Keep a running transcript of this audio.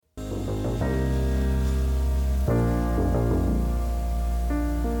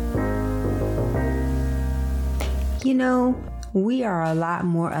You know, we are a lot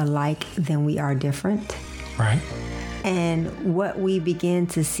more alike than we are different. Right. And what we begin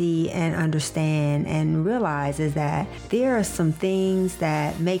to see and understand and realize is that there are some things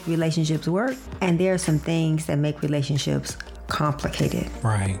that make relationships work, and there are some things that make relationships complicated.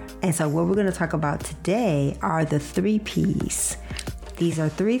 Right. And so what we're going to talk about today are the 3 Ps. These are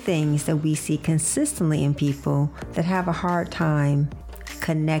 3 things that we see consistently in people that have a hard time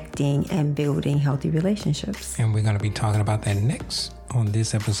connecting and building healthy relationships. And we're going to be talking about that next on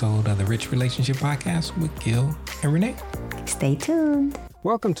this episode of the Rich Relationship Podcast with Gil and Renee. Stay tuned.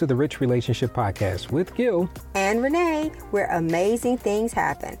 Welcome to the Rich Relationship Podcast with Gil and Renee, where amazing things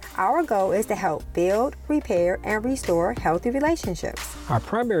happen. Our goal is to help build, repair, and restore healthy relationships. Our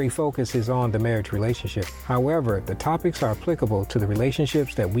primary focus is on the marriage relationship. However, the topics are applicable to the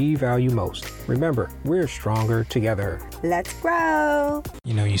relationships that we value most. Remember, we're stronger together. Let's grow.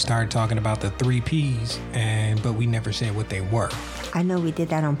 You know, you started talking about the 3 Ps, but we never said what they were. I know we did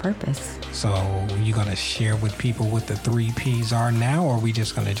that on purpose. So you going to share with people what the 3 Ps are now, or are we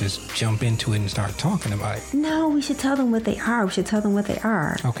just going to just jump into it and start talking about it? No, we should tell them what they are. We should tell them what they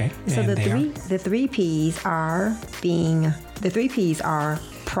are. Okay. So the 3 Ps are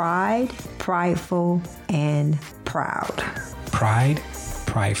pride, prideful, and proud. Pride,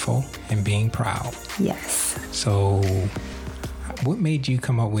 prideful, and being proud. Yes. So what made you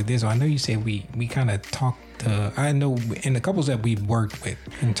come up with this? I know you said we kind of talked. I know in the couples that we've worked with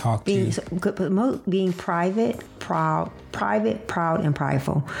and talked being private, proud, and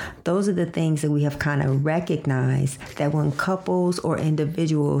prideful. Those are the things that we have kind of recognized that when couples or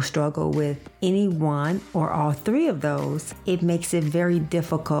individuals struggle with any one or all 3 of those, it makes it very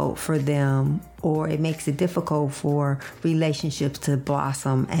difficult for them, or it makes it difficult for relationships to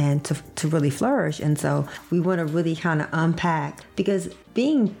blossom and to really flourish. And so we want to really kind of unpack, because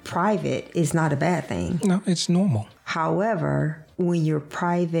being private is not a bad thing. No, it's normal. However, when you're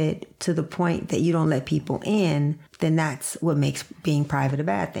private to the point that you don't let people in, then that's what makes being private a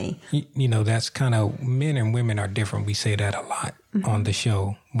bad thing. You know, that's kind of, men and women are different. We say that a lot on the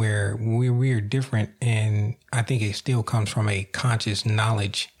show, where we're different. And I think it still comes from a conscious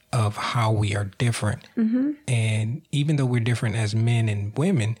knowledge of how we are different. And even though we're different as men and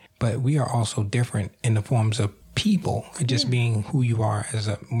women, but we are also different in the forms of people, just being who you are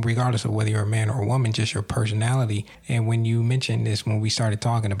regardless of whether you're a man or a woman, just your personality. And when you mentioned this, when we started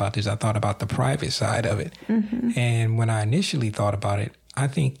talking about this, I thought about the private side of it. And when I initially thought about it, I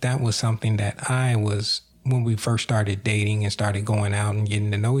think that was something that when we first started dating and started going out and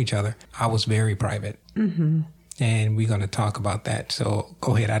getting to know each other, I was very private. And we're going to talk about that. So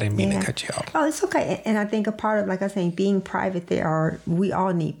go ahead. I didn't mean to cut you off. Oh, it's okay. And I think a part of, like I was saying, being private, we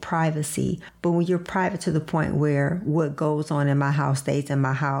all need privacy. But when you're private to the point where what goes on in my house stays in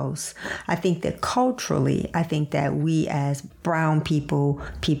my house, I think that culturally, that we as brown people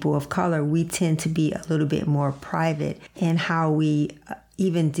of color, we tend to be a little bit more private in how we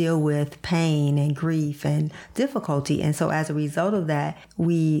even deal with pain and grief and difficulty. And so as a result of that,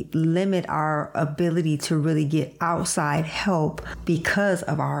 we limit our ability to really get outside help because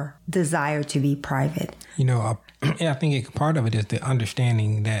of our desire to be private. You know, I think part of it is the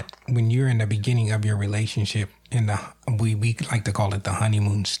understanding that when you're in the beginning of your relationship, we like to call it the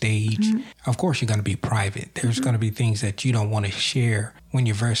honeymoon stage, of course you're going to be private. There's going to be things that you don't want to share when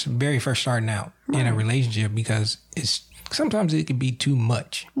you're very first starting out in a relationship, because sometimes it can be too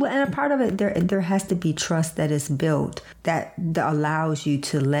much. Well, and a part of it, there has to be trust that is built that allows you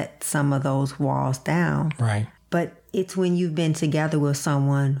to let some of those walls down. Right. But it's when you've been together with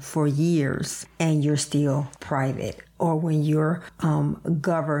someone for years and you're still private, or when you're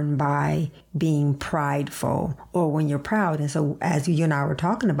governed by being prideful, or when you're proud. And so as you and I were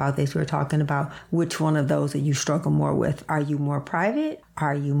talking about this, we were talking about which one of those that you struggle more with. Are you more private?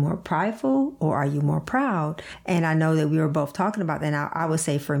 Are you more prideful? Or are you more proud? And I know that we were both talking about that. And I would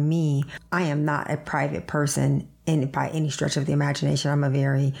say for me, I am not a private person by any stretch of the imagination. I'm a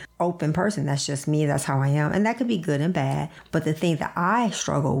very open person. That's just me. That's how I am. And that could be good and bad. But the thing that I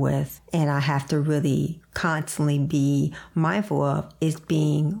struggle with, and I have to really constantly be mindful of, is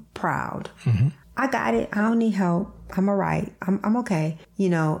being proud. I got it. I don't need help. I'm all right. I'm okay. You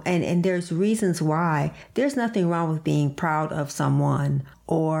know, and there's reasons why. There's nothing wrong with being proud of someone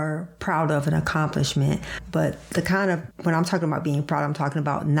or proud of an accomplishment. But when I'm talking about being proud, I'm talking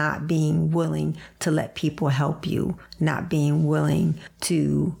about not being willing to let people help you, not being willing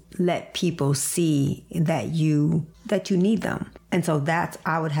to let people see that you need them. And so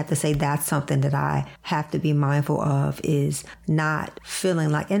I would have to say that's something that I have to be mindful of, is not feeling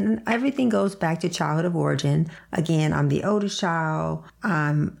like, and everything goes back to childhood of origin. Again, I'm the oldest child.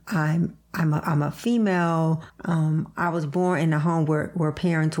 I'm I'm a female. I was born in a home where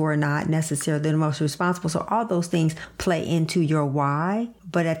parents were not necessarily the most responsible. So all those things play into your why.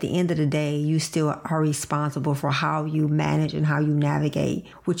 But at the end of the day, you still are responsible for how you manage and how you navigate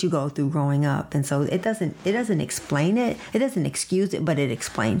what you go through growing up. And so it doesn't explain it. It doesn't excuse it, but it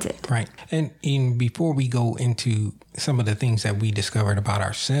explains it. Right. And before we go into some of the things that we discovered about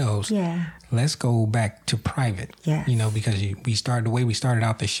ourselves, let's go back to private. Yes. Because the way we started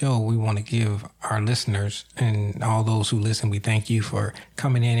out the show, we want to give our listeners and all those who listen, we thank you for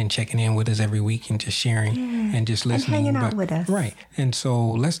coming in and checking in with us every week and just sharing and just listening. And hanging out with us. Right. And so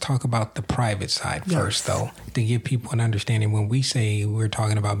let's talk about the private side first, though, to give people an understanding. When we say we're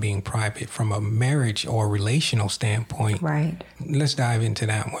talking about being private from a marriage or relational standpoint, right? Let's dive into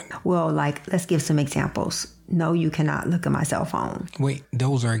that one. Well, let's give some examples. No, you cannot look at my cell phone. Wait,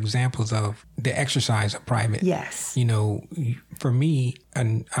 those are examples of the exercise of private. Yes. For me,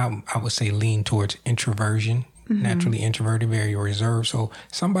 and I would say lean towards introversion, naturally introverted, very reserved. So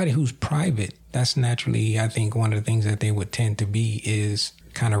somebody who's private, that's naturally, I think, one of the things that they would tend to be is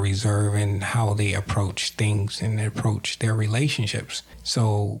kind of reserved in how they approach things and approach their relationships.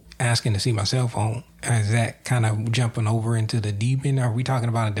 So asking to see my cell phone, is that kind of jumping over into the deep end? Are we talking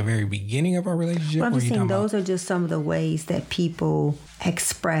about at the very beginning of our relationship? Well, I'm just saying those are just some of the ways that people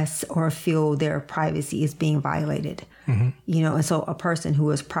express or feel their privacy is being violated. And so a person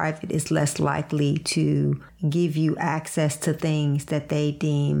who is private is less likely to give you access to things that they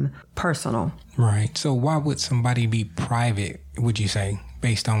deem personal. Right. So why would somebody be private, would you say,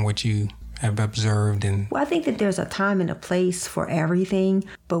 based on what you have observed? Well, I think that there's a time and a place for everything,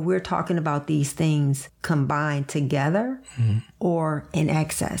 but we're talking about these things combined together or in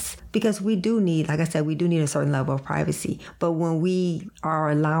excess. Because we do need, like I said, we do need a certain level of privacy. But when we are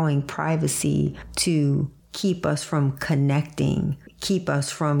allowing privacy to keep us from connecting, keep us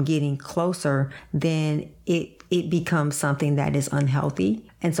from getting closer, then it becomes something that is unhealthy.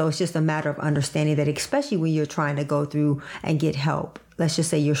 And so it's just a matter of understanding that, especially when you're trying to go through and get help. Let's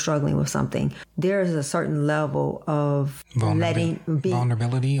just say you're struggling with something. There is a certain level of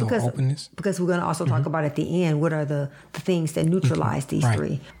vulnerability or openness. Because we're going to also talk about at the end, what are the things that neutralize these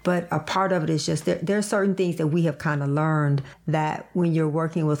three. But a part of it is just there are certain things that we have kind of learned that when you're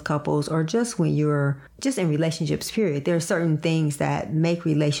working with couples or just when you're just in relationships, period, there are certain things that make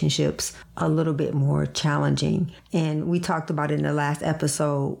relationships a little bit more challenging. And we talked about it in the last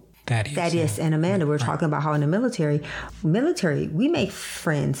episode. Thaddeus and Amanda were talking about how in the military, we make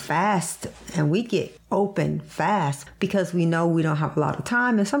friends fast and we get open fast because we know we don't have a lot of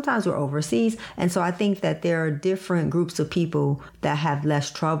time and sometimes we're overseas. And so I think that there are different groups of people that have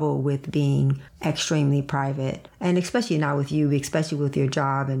less trouble with being extremely private. And especially not with you, especially with your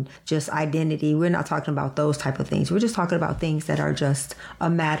job and just identity. We're not talking about those type of things. We're just talking about things that are just a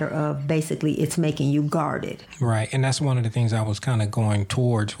matter of basically it's making you guarded. Right. And that's one of the things I was kind of going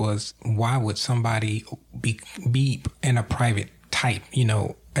towards was why would somebody be in a private type,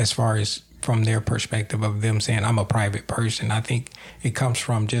 as far as from their perspective of them saying, I'm a private person. I think it comes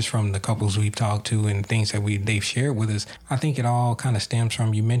from the couples we've talked to and things that they've shared with us. I think it all kind of stems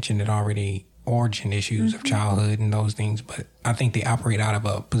from, you mentioned it already, origin issues of childhood and those things. But I think they operate out of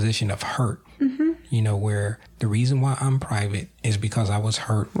a position of hurt, where the reason why I'm private is because I was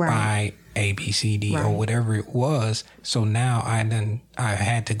hurt by A, B, C, D, or whatever it was. So now I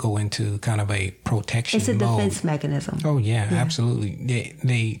had to go into kind of a protection mode. It's a defense mechanism. Oh, yeah. Absolutely.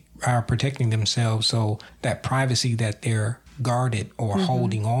 They are protecting themselves. So that privacy that they're guarded or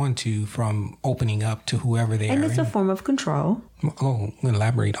holding on to from opening up to whoever they are. And it's a form of control. Oh,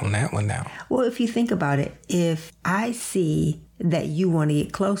 elaborate on that one now. Well, if you think about it, if I see that you want to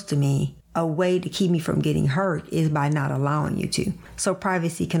get close to me, a way to keep me from getting hurt is by not allowing you to. So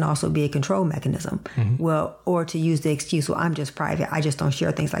privacy can also be a control mechanism. Well, or to use the excuse, well, I'm just private. I just don't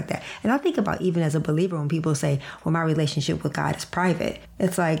share things like that. And I think about even as a believer, when people say, well, my relationship with God is private.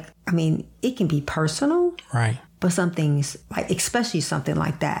 It's like, it can be personal. Right. But some things, like especially something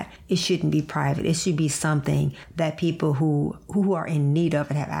like that, it shouldn't be private. It should be something that people who are in need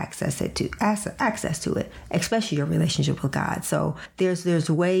of it have access to it, especially your relationship with God. So there's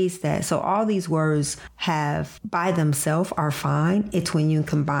ways that, so all these words have by themselves are fine. It's when you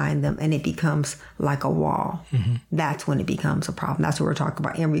combine them and it becomes like a wall. That's when it becomes a problem. That's what we're talking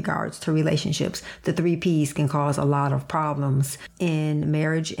about in regards to relationships. The 3 Ps can cause a lot of problems in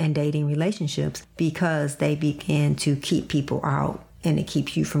marriage and dating relationships because they begin to keep people out and it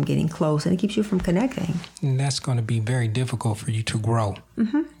keeps you from getting close and it keeps you from connecting. And that's going to be very difficult for you to grow.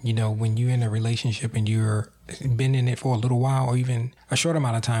 You know, when you're in a relationship and you're been in it for a little while or even a short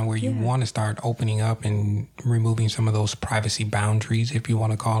amount of time where you want to start opening up and removing some of those privacy boundaries, if you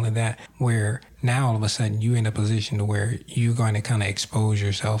want to call it that, where now all of a sudden you're in a position to where you're going to kind of expose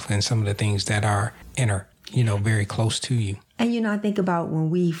yourself and some of the things that are inner, you know, very close to you. And, you know, I think about when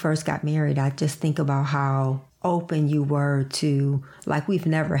we first got married, I just think about how open you were to, like, we've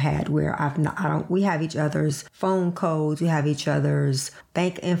never had where we have each other's phone codes, we have each other's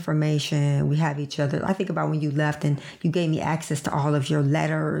bank information, we have each other. I think about when you left and you gave me access to all of your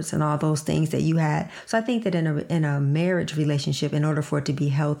letters and all those things that you had. So I think that in a marriage relationship, in order for it to be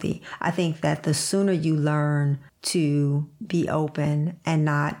healthy, I think that the sooner you learn to be open and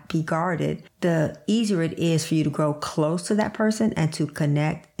not be guarded, the easier it is for you to grow close to that person and to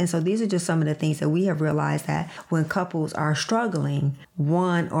connect. And so these are just some of the things that we have realized, that when couples are struggling,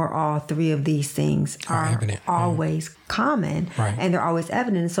 one or all three of these things are always common, and they're always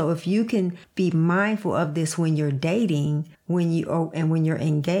evident. So if you can be mindful of this when you're dating, when you're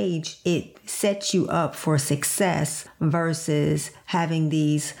engaged, it sets you up for success versus having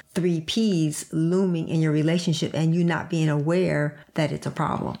these 3 Ps looming in your relationship and you not being aware that it's a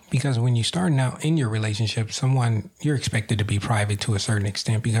problem. Because when you're starting out in your relationship, you're expected to be private to a certain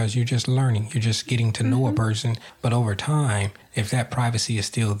extent because you're just learning. You're just getting to know a person. But over time, if that privacy is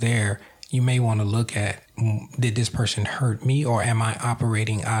still there, you may want to look at, did this person hurt me, or am I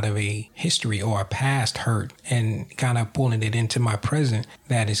operating out of a history or a past hurt and kind of pulling it into my present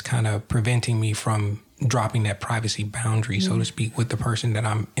that is kind of preventing me from dropping that privacy boundary, so to speak, with the person that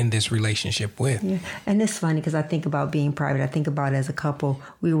I'm in this relationship with. Yeah. And it's funny because I think about being private. I think about, as a couple,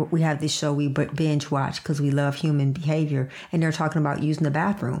 we have this show we binge watch because we love human behavior, and they're talking about using the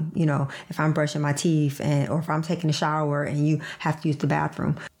bathroom. You know, if I'm brushing my teeth or if I'm taking a shower and you have to use the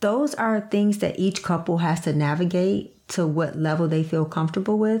bathroom. Those are things that each couple has to navigate to what level they feel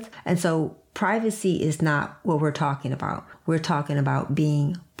comfortable with. And so privacy is not what we're talking about. We're talking about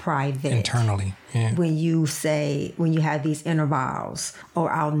being private. Internally, yeah. When you have these inner vows,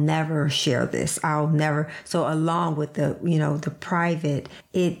 or I'll never share this, I'll never. So along with the private,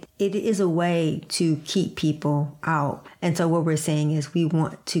 it is a way to keep people out. And so what we're saying is we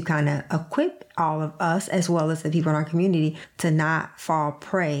want to kind of equip all of us, as well as the people in our community, to not fall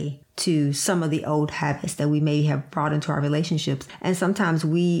prey to some of the old habits that we may have brought into our relationships. And sometimes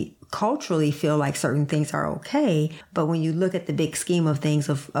we culturally feel like certain things are okay, but when you look at the big scheme of things,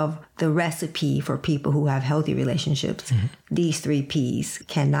 of the recipe for people who have healthy relationships, these 3 Ps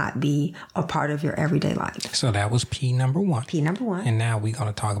cannot be a part of your everyday life. So that was P number 1. P number 1. And now we're going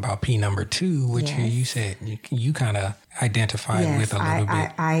to talk about P number 2, which you said you kind of identified with a little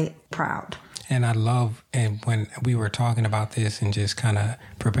bit. I proud. And I love, and when we were talking about this and just kind of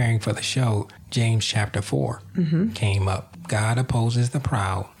preparing for the show, James chapter 4 came up. God opposes the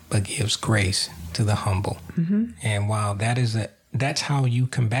proud, but gives grace to the humble. And while that's how you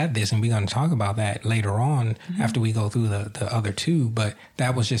combat this, and we're going to talk about that later on after we go through the other 2, but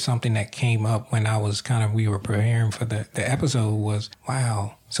that was just something that came up when we were preparing for the episode was,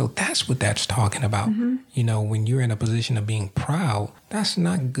 wow, so that's what that's talking about. You know, when you're in a position of being proud, that's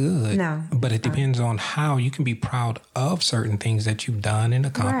not good. No. But it depends on how you can be proud of certain things that you've done and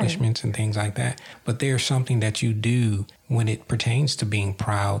accomplishments and things like that. But there's something that you do when it pertains to being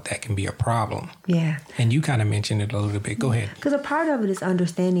proud that can be a problem. Yeah. And you kind of mentioned it a little bit. Go ahead. Because a part of it is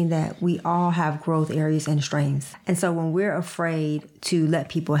understanding that we all have growth areas and strengths. And so when we're afraid to let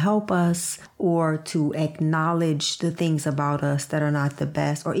people help us or to acknowledge the things about us that are not the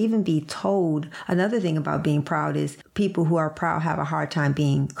best, or even be told, another thing about being proud is people who are proud have a hard time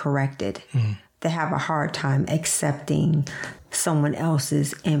being corrected. They have a hard time accepting someone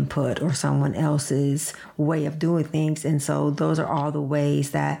else's input or someone else's way of doing things. And so those are all the ways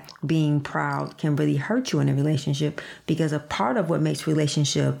that being proud can really hurt you in a relationship, because a part of what makes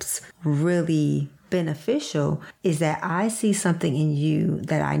relationships really beneficial is that I see something in you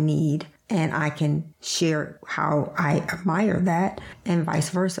that I need, and I can share how I admire that, and vice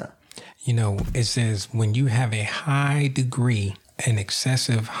versa. You know, it says when you have a high degree, an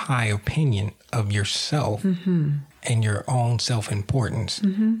excessive high opinion of yourself and your own self-importance,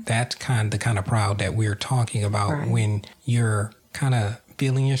 that's the kind of proud that we're talking about when you're kind of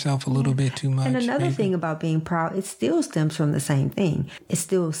feeling yourself a little bit too much. And another thing about being proud, it still stems from the same thing. It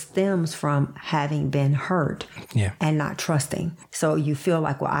still stems from having been hurt and not trusting. So you feel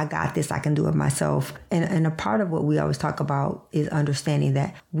like, well, I got this, I can do it myself. And a part of what we always talk about is understanding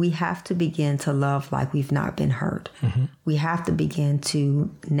that we have to begin to love like we've not been hurt. Mm-hmm. We have to begin to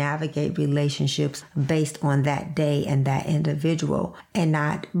navigate relationships based on that day and that individual, and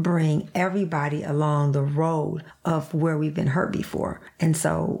not bring everybody along the road of where we've been hurt before. And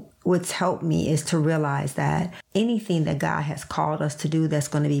so what's helped me is to realize that anything that God has called us to do that's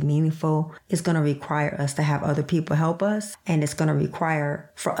going to be meaningful is going to require us to have other people help us, and it's going to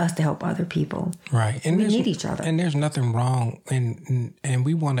require for us to help other people. Right. And we need each other. And there's nothing wrong. And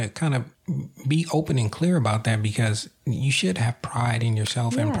we want to kind of be open and clear about that, because you should have pride in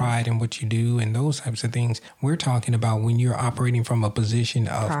yourself and pride in what you do and those types of things. We're talking about when you're operating from a position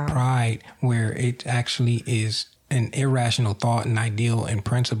of pride where it actually is an irrational thought and ideal and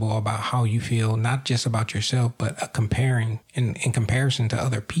principle about how you feel, not just about yourself, but comparing in comparison to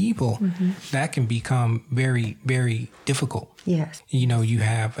other people, that can become very, very difficult. Yes. You know, you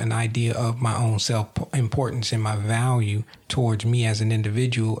have an idea of my own self-importance and my value towards me as an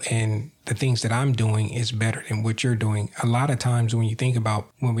individual, and the things that I'm doing is better than what you're doing. A lot of times when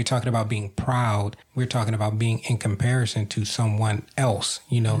we're talking about being proud, we're talking about being in comparison to someone else.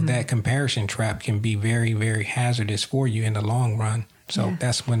 You know, that comparison trap can be very, very hazardous for you in the long run. So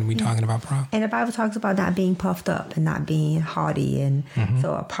that's when we're talking about pride. And the Bible talks about not being puffed up and not being haughty. And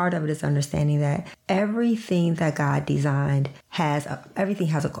so a part of it is understanding that everything that God designed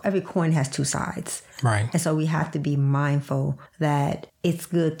every coin has two sides. Right. And so we have to be mindful that it's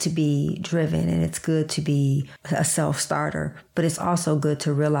good to be driven and it's good to be a self-starter, but it's also good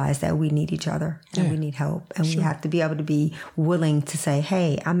to realize that we need each other and we need help. And we have to be able to be willing to say,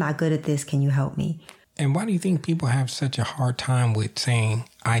 hey, I'm not good at this. Can you help me? And why do you think people have such a hard time with saying,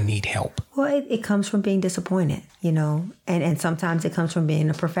 I need help? Well, it comes from being disappointed, you know, and sometimes it comes from being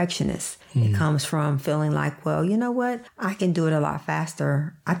a perfectionist. It comes from feeling like, well, you know what? I can do it a lot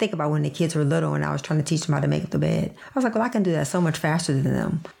faster. I think about when the kids were little and I was trying to teach them how to make up the bed. I was like, well, I can do that so much faster than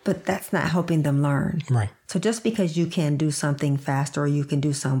them. But that's not helping them learn. Right. So just because you can do something faster or you can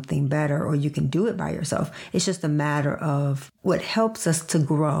do something better or you can do it by yourself, it's just a matter of what helps us to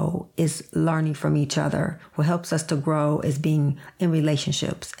grow is learning from each other. What helps us to grow is being in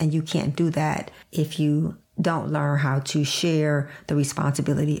relationships. And you can't do that if you don't learn how to share the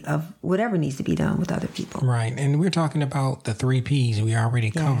responsibility of whatever needs to be done with other people. Right. And we're talking about the 3 Ps. We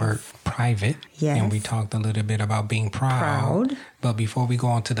already covered private. Yes. And we talked a little bit about being proud. But before we go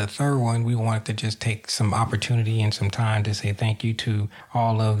on to the third one, we wanted to just take some opportunity and some time to say thank you to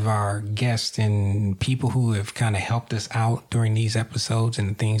all of our guests and people who have kind of helped us out during these episodes and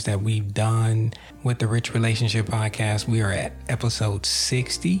the things that we've done with the Rich Relationship Podcast. We are at episode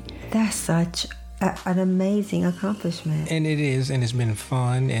 60. That's such an amazing accomplishment. And it is, and it's been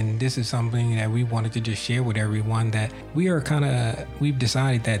fun. And this is something that we wanted to just share with everyone, that we've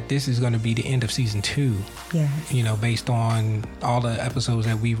decided that this is going to be the end of season 2. Yes. You know, based on all the episodes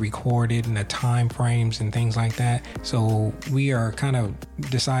that we recorded and the time frames and things like that. So we are kind of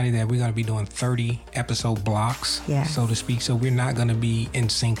decided that we're going to be doing 30 episode blocks, so to speak. So we're not going to be in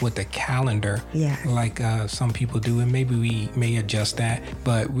sync with the calendar like some people do. And maybe we may adjust that,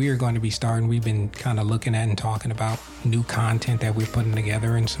 but we are going to be starting. We've been kind of looking at and talking about new content that we're putting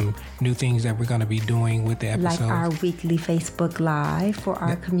together and some new things that we're going to be doing with the episodes. Like our weekly Facebook Live for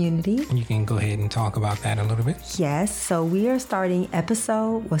our community. You can go ahead and talk about that a little bit. Yes. So we are starting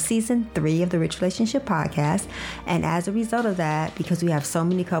season 3 of the Rich Relationship Podcast. And as a result of that, because we have so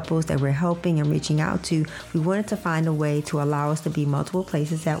many couples that we're helping and reaching out to, we wanted to find a way to allow us to be multiple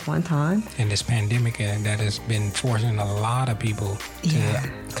places at one time. And this pandemic that has been forcing a lot of people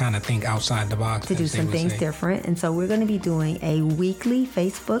to kind of think outside the box. To do some things different. And so we're going to be doing a weekly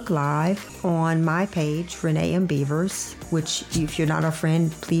Facebook Live on my page, Renee M. Beavers, which if you're not a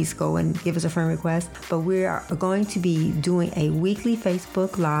friend, please go and give us a friend request. But we are going to be doing a weekly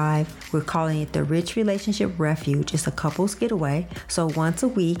Facebook Live. We're calling it the Rich Relationship Refuge. It's a couples getaway. So once a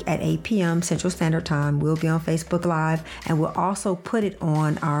week at 8 p.m. Central Standard Time, we'll be on Facebook Live, and we'll also put it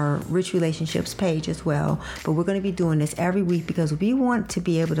on our Rich Relationships page as well. But we're going to be doing this every week because we want to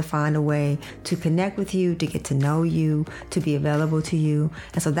be able to find a way to connect with you, to get to know you, you, to be available to you.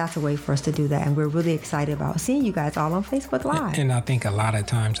 And so that's a way for us to do that. And we're really excited about seeing you guys all on Facebook Live. And I think a lot of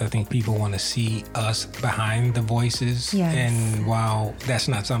times, people want to see us behind the voices. Yes. And while that's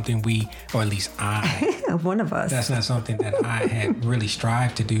not something we, or at least I, one of us, that's not something that I had really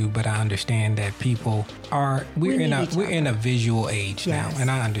strived to do, but I understand that people are, we're in a visual age now,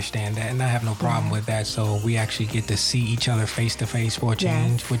 and I understand that, and I have no problem with that. So we actually get to see each other face to face for a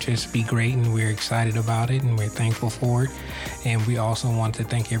change, which is be great, and we're excited about it, and we're thankful for it. And we also want to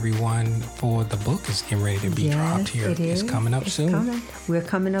thank everyone for the book is getting ready to be dropped here. It's coming up soon. We're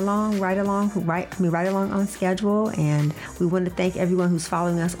coming along right along on schedule, and we want to thank everyone who's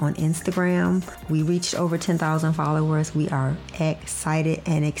following us on Instagram. We reached over 10,000 followers. We are excited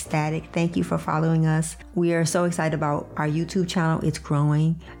and ecstatic. Thank you for following us. We are so excited about our YouTube channel. It's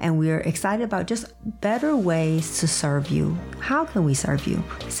growing, and we are excited about just better ways to serve you. How can we serve you?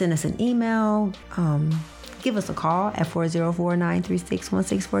 Send us an email. Give us a call at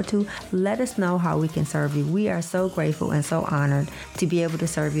 404-936-1642. Let us know how we can serve you. We are so grateful and so honored to be able to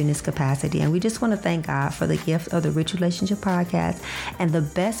serve you in this capacity. And we just want to thank God for the gift of the Rich Relationship Podcast. And the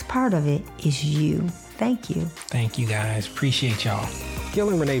best part of it is you. Thank you. Thank you, guys. Appreciate y'all. Gil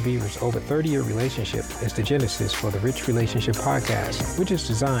and Renee Beaver's over 30-year relationship is the genesis for the Rich Relationship Podcast, which is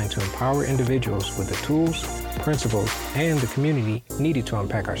designed to empower individuals with the tools, principles, and the community needed to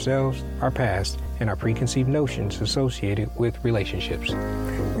unpack ourselves, our past, and our preconceived notions associated with relationships.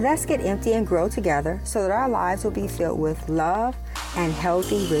 Let's get empty and grow together so that our lives will be filled with love and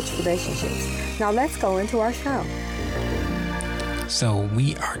healthy, rich relationships. Now let's go into our show. So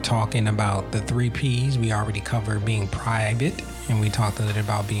we are talking about the 3 P's. We already covered being private, and we talked a little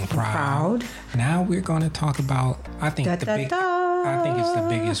about being proud. Now we're going to talk about, I think it's the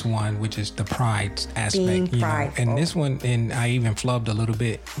biggest one, which is the pride aspect. Being prideful. And this one, and I even flubbed a little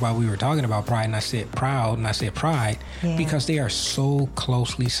bit while we were talking about pride, and I said proud, and I said pride, because they are so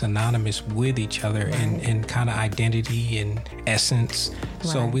closely synonymous with each other in kind of identity and essence.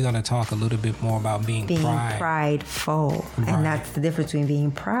 So we're going to talk a little bit more about being prideful. And that's the difference between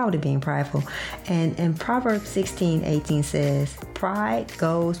being proud and being prideful. And Proverbs 16:18 says, pride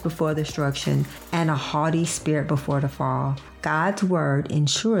goes before destruction and a haughty spirit before the fall. God's word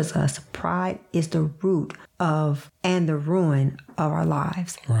ensures us pride is the root of and the ruin of our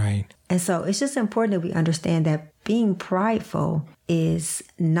lives. Right. And so it's just important that we understand that being prideful is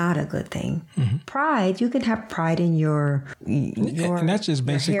not a good thing. Mm-hmm. Pride, you can have pride in your and that's just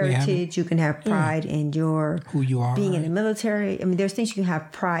basically heritage. You can have pride in your who you are, being in the military. I mean, there's things you can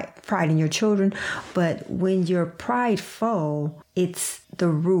have pride in your children, but when you're prideful, it's the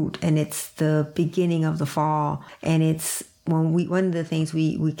root and it's the beginning of the fall, and it's one of the things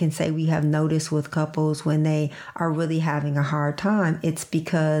we can say we have noticed with couples when they are really having a hard time, it's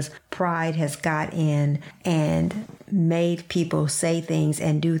because pride has got in and made people say things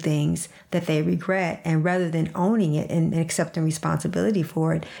and do things that they regret. And rather than owning it and accepting responsibility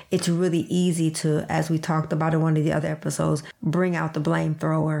for it, it's really easy to, as we talked about in one of the other episodes, bring out the blame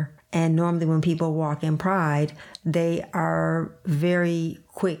thrower. And normally when people walk in pride, they are very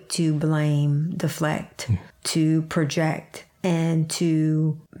quick to blame, deflect, to project, and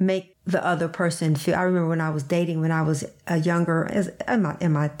to make the other person feel. I remember when I was dating, when I was younger,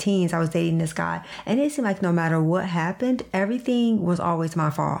 in my teens, I was dating this guy, and it seemed like no matter what happened, everything was always my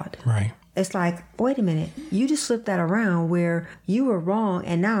fault. Right. It's like, wait a minute, you just flipped that around where you were wrong,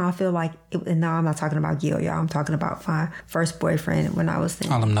 and now I feel like, and now I'm not talking about Gil, y'all. I'm talking about my first boyfriend when I was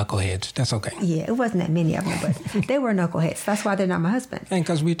thinking. All them knuckleheads. That's okay. Yeah, it wasn't that many of them, but they were knuckleheads. That's why they're not my husband. And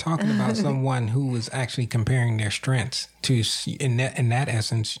because we're talking about someone who was actually comparing their strengths to, in that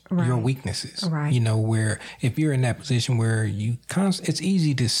essence, your weaknesses. Right. You know, where if you're in that position where it's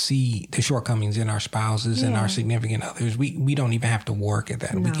easy to see the shortcomings in our spouses and our significant others. We don't even have to work at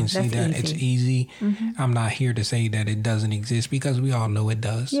that. No, we can see that it's easy. Mm-hmm. I'm not here to say that it doesn't exist, because we all know it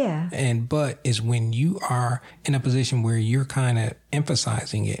does. Yeah. But it's when you are in a position where you're kind of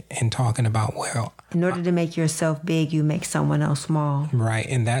emphasizing it and talking about, well, in order to make yourself big, you make someone else small. Right.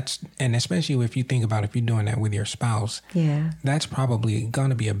 And especially if you think about if you're doing that with your spouse, that's probably going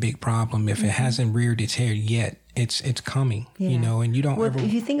to be a big problem if it hasn't reared its head yet. It's coming, you know, and you don't ever...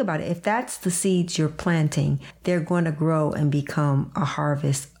 If you think about it, if that's the seeds you're planting, they're going to grow and become a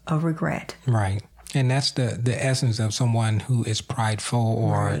harvest of regret. Right. And that's the essence of someone who is prideful,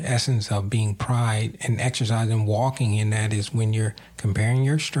 or essence of being pride and exercising, walking in that, is when you're comparing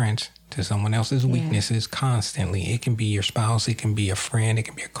your strengths to someone else's weaknesses constantly. It can be your spouse, it can be a friend, it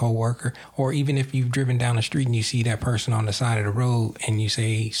can be a coworker, or even if you've driven down the street and you see that person on the side of the road and you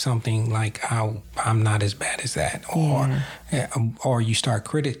say something like, I'm not as bad as that, or you start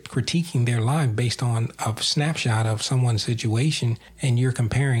critiquing their life based on a snapshot of someone's situation, and you're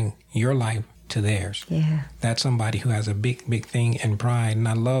comparing your life to theirs. Yeah. That's somebody who has a big thing in pride. And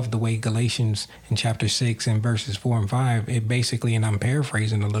I love the way Galatians in chapter 6 and verses 4 and 5, it basically, and I'm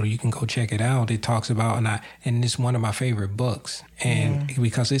paraphrasing a little, you can go check it out. It talks about, and it's one of my favorite books, and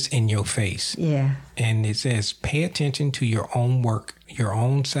because it's in your face. Yeah. And it says, pay attention to your own work.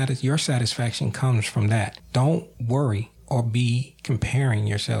 Your satisfaction comes from that. Don't worry or be comparing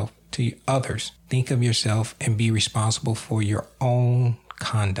yourself to others. Think of yourself and be responsible for your own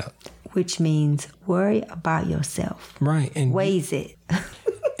conduct. Which means worry about yourself. Right. And weighs it.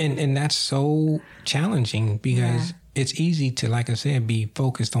 and that's so challenging, because it's easy to, like I said, be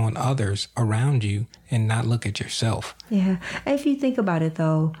focused on others around you and not look at yourself. Yeah. And if you think about it,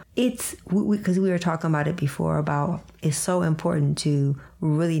 though, it's because we were talking about it before, about it's so important to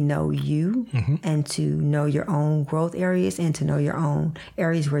really know you and to know your own growth areas and to know your own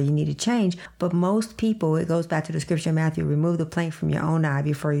areas where you need to change. But most people, it goes back to the scripture in Matthew, remove the plank from your own eye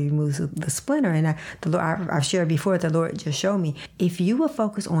before you remove the splinter. And I've shared before, the Lord just showed me, if you will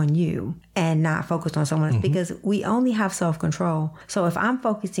focus on you and not focus on someone else, because we only have self-control. So if I'm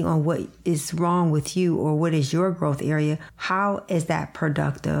focusing on what is wrong with you or what is your growth area, how is that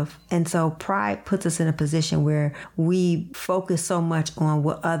productive? And so pride puts us in a position where we focus so much on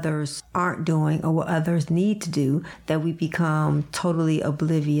what others aren't doing or what others need to do that we become totally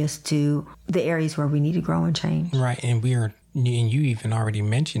oblivious to the areas where we need to grow and change. Right. And you even already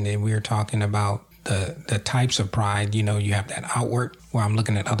mentioned it. We were talking about the types of pride. You have that outward, where I'm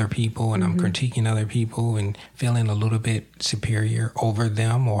looking at other people and I'm critiquing other people and feeling a little bit superior over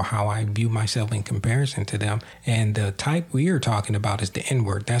them, or how I view myself in comparison to them. And the type we are talking about is the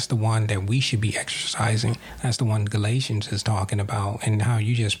inward. That's the one that we should be exercising. That's the one Galatians is talking about, and how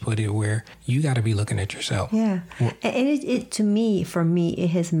you just put it, where you got to be looking at yourself. Yeah. And it to me, for me, it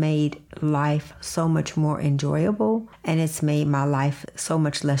has made life so much more enjoyable, and it's made my life so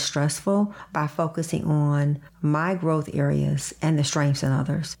much less stressful by focusing on my growth areas and the strengths in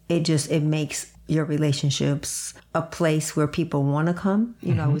others. It makes your relationships a place where people want to come.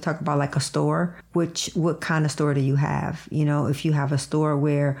 We talk about like a store. What kind of store do you have? If you have a store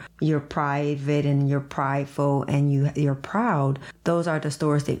where you're private and you're prideful and you're proud, those are the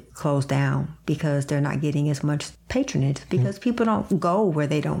stores that close down because they're not getting as much patronage, because people don't go where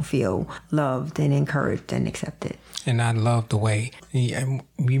they don't feel loved and encouraged and accepted. And I love the way, you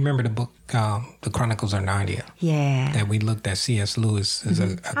remember the book, The Chronicles of Narnia? Yeah. That we looked at C.S. Lewis as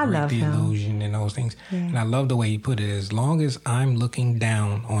a great theologian and those things. Yeah. And I love the way he put it. As long as I'm looking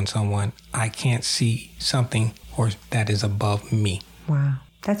down on someone, I can't see something that is above me. Wow.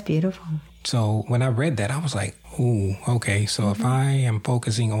 That's beautiful. So when I read that, I was like, ooh, okay. So if I am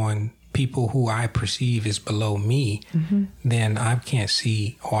focusing on people who I perceive is below me, then I can't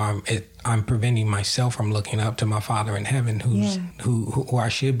see, or I'm preventing myself from looking up to my Father in heaven, who I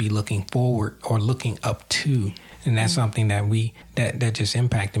should be looking forward or looking up to. And that's something that just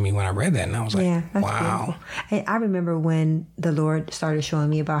impacted me when I read that. And I was like, wow. And I remember when the Lord started showing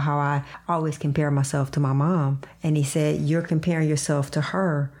me about how I always compare myself to my mom. And he said, you're comparing yourself to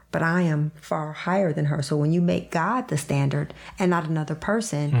her, but I am far higher than her. So when you make God the standard and not another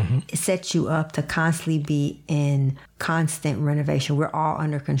person, it sets you up to constantly be in constant renovation. We're all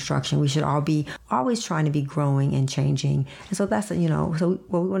under construction. We should all be always trying to be growing and changing. And so that's, so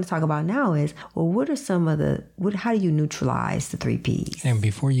what we want to talk about now is, well, what are some of how do you neutralize the 3 Ps? And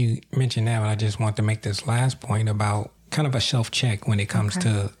before you mention that, I just want to make this last point about kind of a self-check when it comes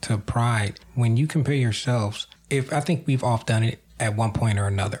to pride. When you compare yourselves, I think we've all done it at one point or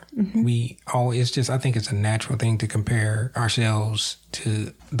another. I think it's a natural thing to compare ourselves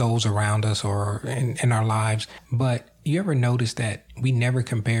to those around us or in our lives. But you ever notice that we never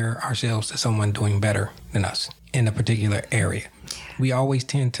compare ourselves to someone doing better than us in a particular area? We always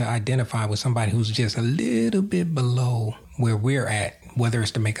tend to identify with somebody who's just a little bit below where we're at, whether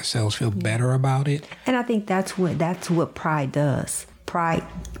it's to make ourselves feel better about it. And I think that's what pride does.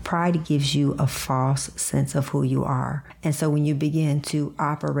 Pride gives you a false sense of who you are. And so when you begin to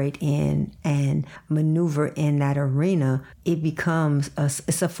operate in and maneuver in that arena, it becomes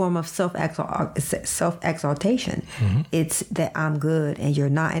it's a form of self-exaltation. It's that I'm good and you're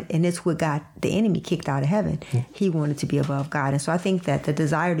not. And it's what got the enemy kicked out of heaven. He wanted to be above God. And so I think that the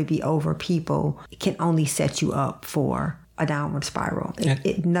desire to be over people can only set you up for a downward spiral.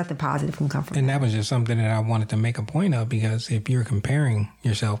 Nothing positive can come from And that was just something that I wanted to make a point of, because if you're comparing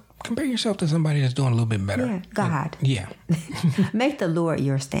yourself, compare yourself to somebody that's doing a little bit better. Yeah, God. Yeah. Make the Lord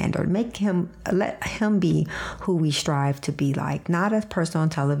your standard. Let him be who we strive to be like. Not a person on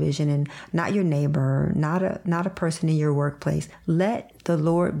television and not your neighbor, not a person in your workplace. Let the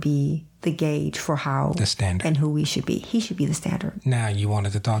Lord be the gauge for how the standard and who we should be. He should be the standard. Now you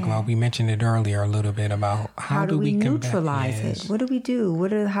wanted to talk about, we mentioned it earlier a little bit about how do we neutralize it? What do we do?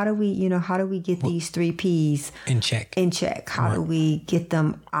 How do we get these 3 P's in check? How do we get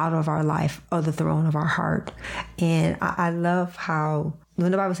them out of our life or the throne of our heart? And I love how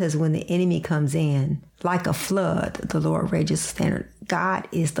when the Bible says when the enemy comes in like a flood, the Lord rages the standard. God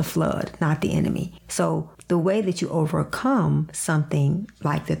is the flood, not the enemy. So the way that you overcome something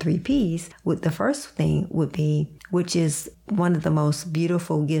like the 3 P's, the first thing would be, which is one of the most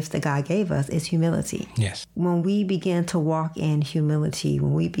beautiful gifts that God gave us, is humility. Yes. When we begin to walk in humility,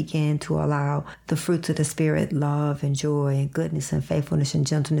 when we begin to allow the fruits of the Spirit, love and joy and goodness and faithfulness and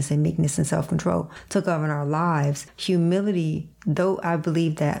gentleness and meekness and self-control to govern our lives, humility, though I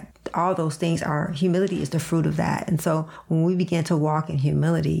believe that all those things humility is the fruit of that. And so when we begin to walk in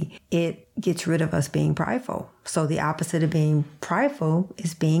humility, it gets rid of us being prideful. So the opposite of being prideful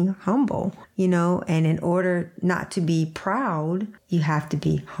is being humble, and in order not to be proud, you have to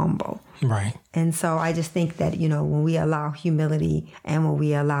be humble. Right. And so I just think that, when we allow humility and when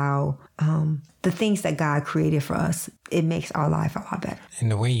we allow the things that God created for us, it makes our life a lot better.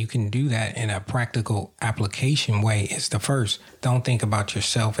 And the way you can do that in a practical application way is the first. Don't think about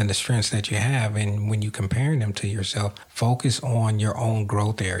yourself and the strengths that you have. And when you compare them to yourself, focus on your own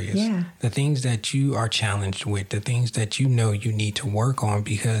growth areas. Yeah. The things that you are challenged with, the things that you know you need to work on,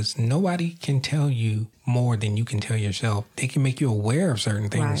 because nobody can tell you more than you can tell yourself. They can make you aware of certain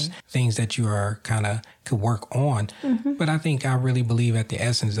things, right, things that you are could work on. Mm-hmm. But I really believe at the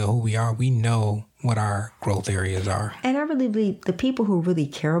essence of who we are, we know what our growth areas are. And I really believe the people who really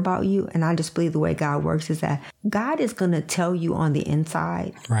care about you, and I just believe the way God works is that God is going to tell you on the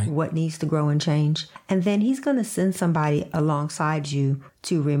inside what needs to grow and change. And then he's going to send somebody alongside you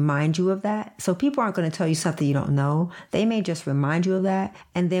to remind you of that. So people aren't going to tell you something you don't know. They may just remind you of that.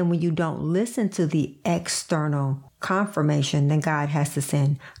 And then when you don't listen to the external confirmation, then God has to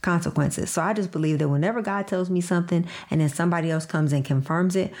send consequences. So I just believe that whenever God tells me something and then somebody else comes and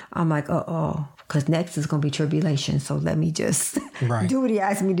confirms it, I'm like, because next is going to be tribulation. So let me just do what he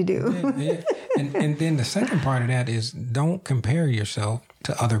asked me to do. Yeah. And then the second part of that is don't compare yourself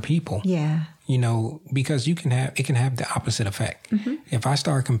to other people. Yeah. Because it can have the opposite effect. Mm-hmm. If I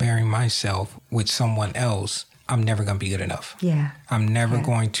start comparing myself with someone else, I'm never going to be good enough. Yeah. I'm never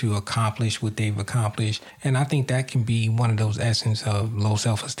going to accomplish what they've accomplished. And I think that can be one of those essence of low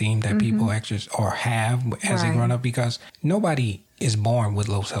self-esteem that people exercise or have as they grow up, because nobody is born with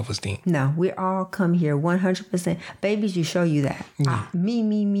low self-esteem. No, we all come here 100%. Babies, you show you that. Yeah. Me.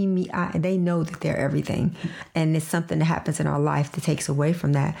 They know that they're everything. And it's something that happens in our life that takes away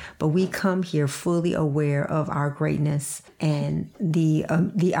from that. But we come here fully aware of our greatness and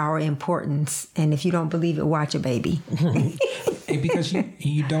our importance. And if you don't believe it, watch a baby. Because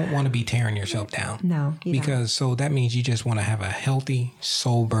you don't want to be tearing yourself down. No. So that means you just want to have a healthy,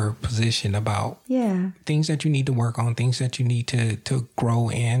 sober position about things that you need to work on, things that you need to grow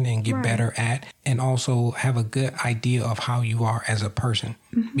in and get better at, and also have a good idea of how you are as a person.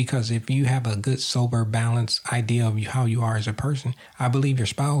 Mm-hmm. Because if you have a good, sober, balanced idea of how you are as a person, I believe your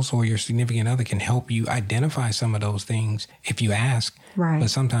spouse or your significant other can help you identify some of those things if you ask. Right. But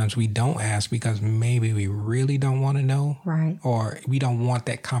sometimes we don't ask because maybe we really don't want to know. Right. Or we don't want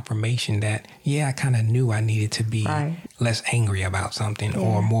that confirmation that, I kind of knew I needed to be less angry about something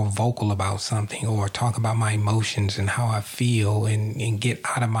or more vocal about something, or talk about my emotions and how I feel and get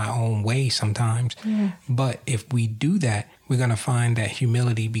out of my own way sometimes. Yeah. But if we do that, we're going to find that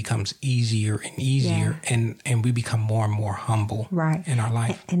humility becomes easier and easier, and we become more and more humble in our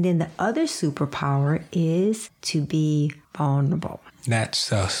life. And then the other superpower is to be vulnerable.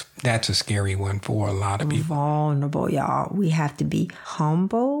 That's a scary one for a lot of people. Vulnerable, y'all. We have to be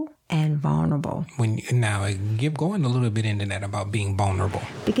humble and vulnerable. Going a little bit into that about being vulnerable.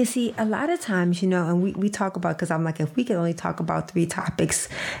 Because see, a lot of times, and we talk about, because I'm like, if we could only talk about 3 topics,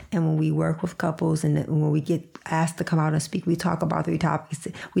 and when we work with couples and when we get asked to come out and speak, we talk about 3 topics.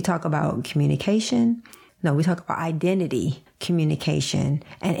 We talk about communication. No, we talk about identity, communication,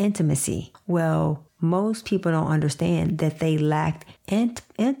 and intimacy. Well, most people don't understand that they lack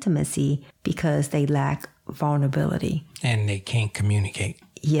intimacy because they lack vulnerability. And they can't communicate.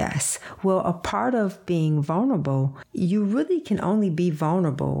 Yes. Well, a part of being vulnerable, you really can only be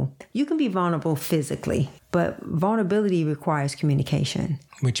vulnerable. You can be vulnerable physically, but vulnerability requires communication.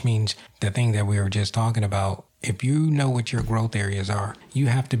 Which means the thing that we were just talking about, if you know what your growth areas are, you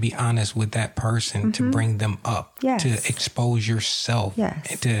have to be honest with that person to bring them up, to expose yourself,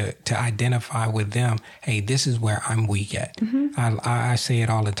 to identify with them. Hey, this is where I'm weak at. I say it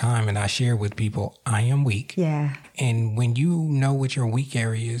all the time, and I share with people, I am weak. Yeah. And when you know what your weak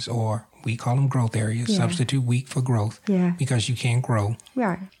areas, or we call them growth areas, substitute weak for growth, because you can't grow.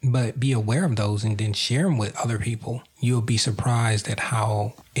 Right. But be aware of those and then share them with other people. You'll be surprised at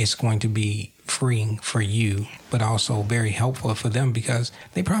how it's going to be freeing for you, but also very helpful for them, because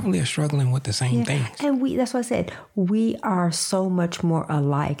they probably are struggling with the same things. And that's what I said. We are so much more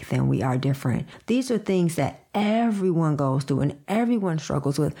alike than we are different. These are things that everyone goes through and everyone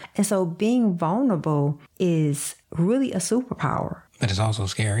struggles with. And so being vulnerable is really a superpower. But it's also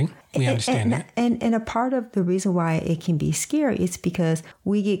scary. We understand that. And a part of the reason why it can be scary is because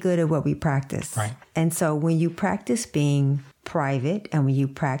we get good at what we practice. Right. And so when you practice being private and when you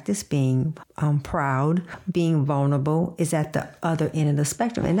practice being proud, being vulnerable is at the other end of the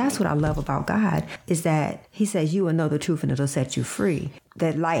spectrum. And that's what I love about God, is that he says you will know the truth and it'll set you free.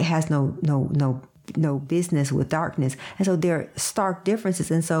 That light has no business with darkness. And so there are stark differences.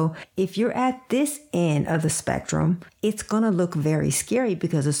 And so if you're at this end of the spectrum, it's going to look very scary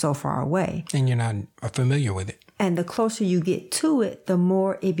because it's so far away. And you're not familiar with it. And the closer you get to it, the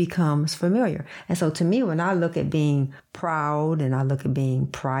more it becomes familiar. And so to me, when I look at being proud and I look at being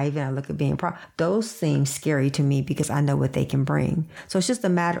private, and I look at being proud, those seem scary to me because I know what they can bring. So it's just a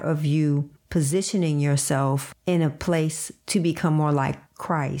matter of you positioning yourself in a place to become more like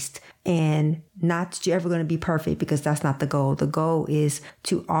Christ, and not that you're ever going to be perfect, because that's not the goal. The goal is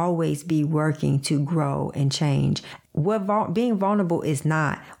to always be working to grow and change. What being vulnerable is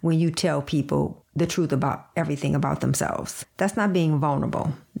not when you tell people the truth about everything about themselves. That's not being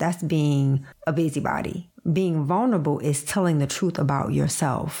vulnerable. That's being a busybody. Being vulnerable is telling the truth about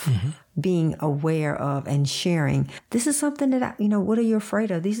yourself, being aware of and sharing. This is something that, what are you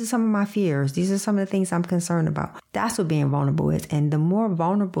afraid of? These are some of my fears. These are some of the things I'm concerned about. That's what being vulnerable is. And the more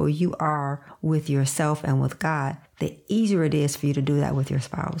vulnerable you are with yourself and with God, the easier it is for you to do that with your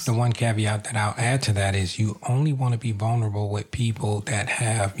spouse. The one caveat that I'll add to that is you only want to be vulnerable with people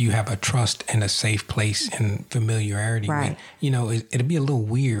that you have a trust and a safe place and familiarity with. It'd be a little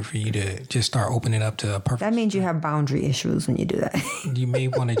weird for you to just start opening up to a perfect. That means you have boundary issues when you do that. You may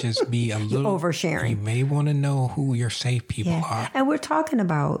want to just be a little oversharing. You may want to know who your safe people are. And we're talking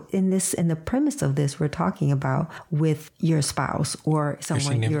about in the premise of this, we're talking about with your spouse or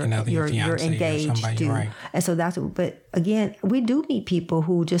someone you're engaged to. Right. And so but again, we do meet people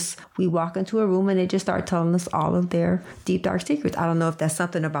who we walk into a room and they just start telling us all of their deep, dark secrets. I don't know if that's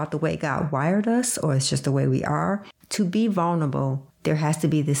something about the way God wired us or it's just the way we are. To be vulnerable, there has to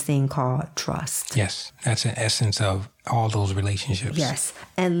be this thing called trust. Yes, that's an essence of all those relationships. Yes,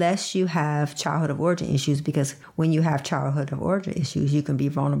 unless you have childhood of origin issues, because when you have childhood of origin issues, you can be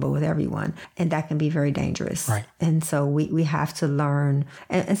vulnerable with everyone, and that can be very dangerous. Right. And so we have to learn.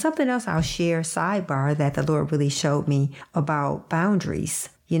 And something else I'll share, sidebar, that the Lord really showed me about boundaries.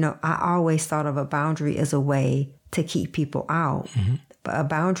 I always thought of a boundary as a way to keep people out, but a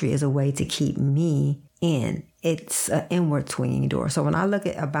boundary is a way to keep me in. It's an inward swinging door. So when I look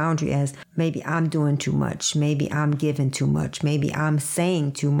at a boundary as maybe I'm doing too much, maybe I'm giving too much, maybe I'm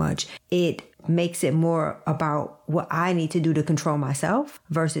saying too much, it makes it more about what I need to do to control myself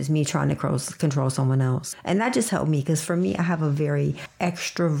versus me trying to control someone else. And that just helped me, because for me, I have a very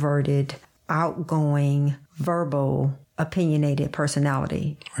extroverted, outgoing, verbal, opinionated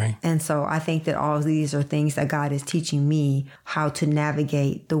personality. Right. And so I think that all of these are things that God is teaching me how to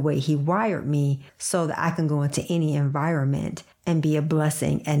navigate the way he wired me so that I can go into any environment and be a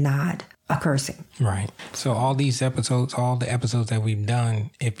blessing and not a cursing. Right. So all the episodes that we've done,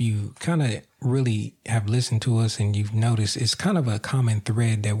 if you kind of really have listened to us and you've noticed, it's kind of a common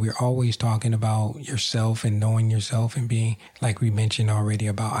thread that we're always talking about yourself and knowing yourself and being, like we mentioned already,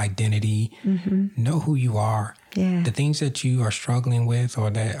 about identity. Know who you are. Yeah. The things that you are struggling with or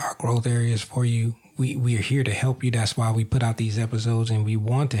that are growth areas for you, we are here to help you. That's why we put out these episodes, and we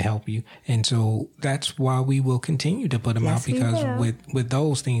want to help you. And so that's why we will continue to put them out, because with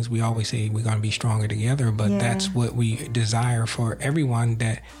those things, we always say we're going to be stronger together. But that's what we desire for everyone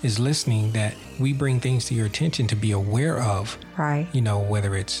that is listening, that we bring things to your attention to be aware of. Right. You know,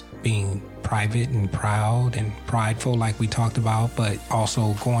 whether it's being private and proud and prideful like we talked about, but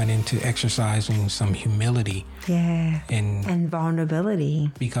also going into exercising some humility. Yeah. And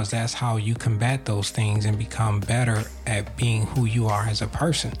vulnerability. Because that's how you combat those things and become better at being who you are as a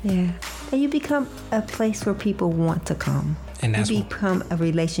person. Yeah. And you become a place where people want to come. And that's you become a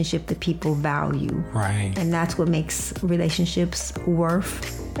relationship that people value. Right. And that's what makes relationships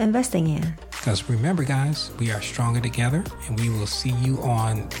worth investing in. Because remember, guys, we are stronger together, and we will see you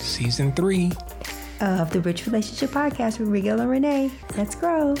on season 3 of the Rich Relationship Podcast with Rigel and Renee. Let's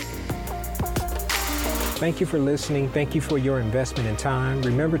grow. Thank you for listening. Thank you for your investment in time.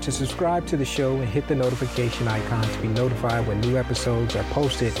 Remember to subscribe to the show and hit the notification icon to be notified when new episodes are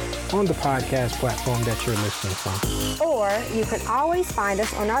posted on the podcast platform that you're listening from. Or you can always find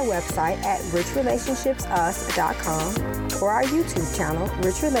us on our website at richrelationshipsus.com or our YouTube channel,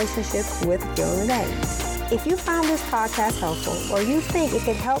 Rich Relationship with Gil and Renee. If you found this podcast helpful, or you think it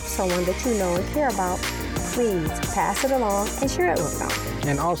could help someone that you know and care about, please pass it along and share it with them.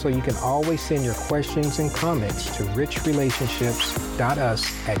 And also, you can always send your questions and comments to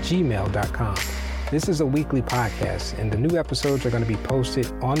richrelationships.us@gmail.com. This is a weekly podcast, and the new episodes are going to be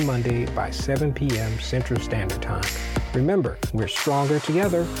posted on Monday by 7 p.m. Central Standard Time. Remember, we're stronger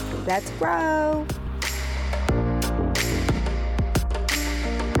together. Let's grow.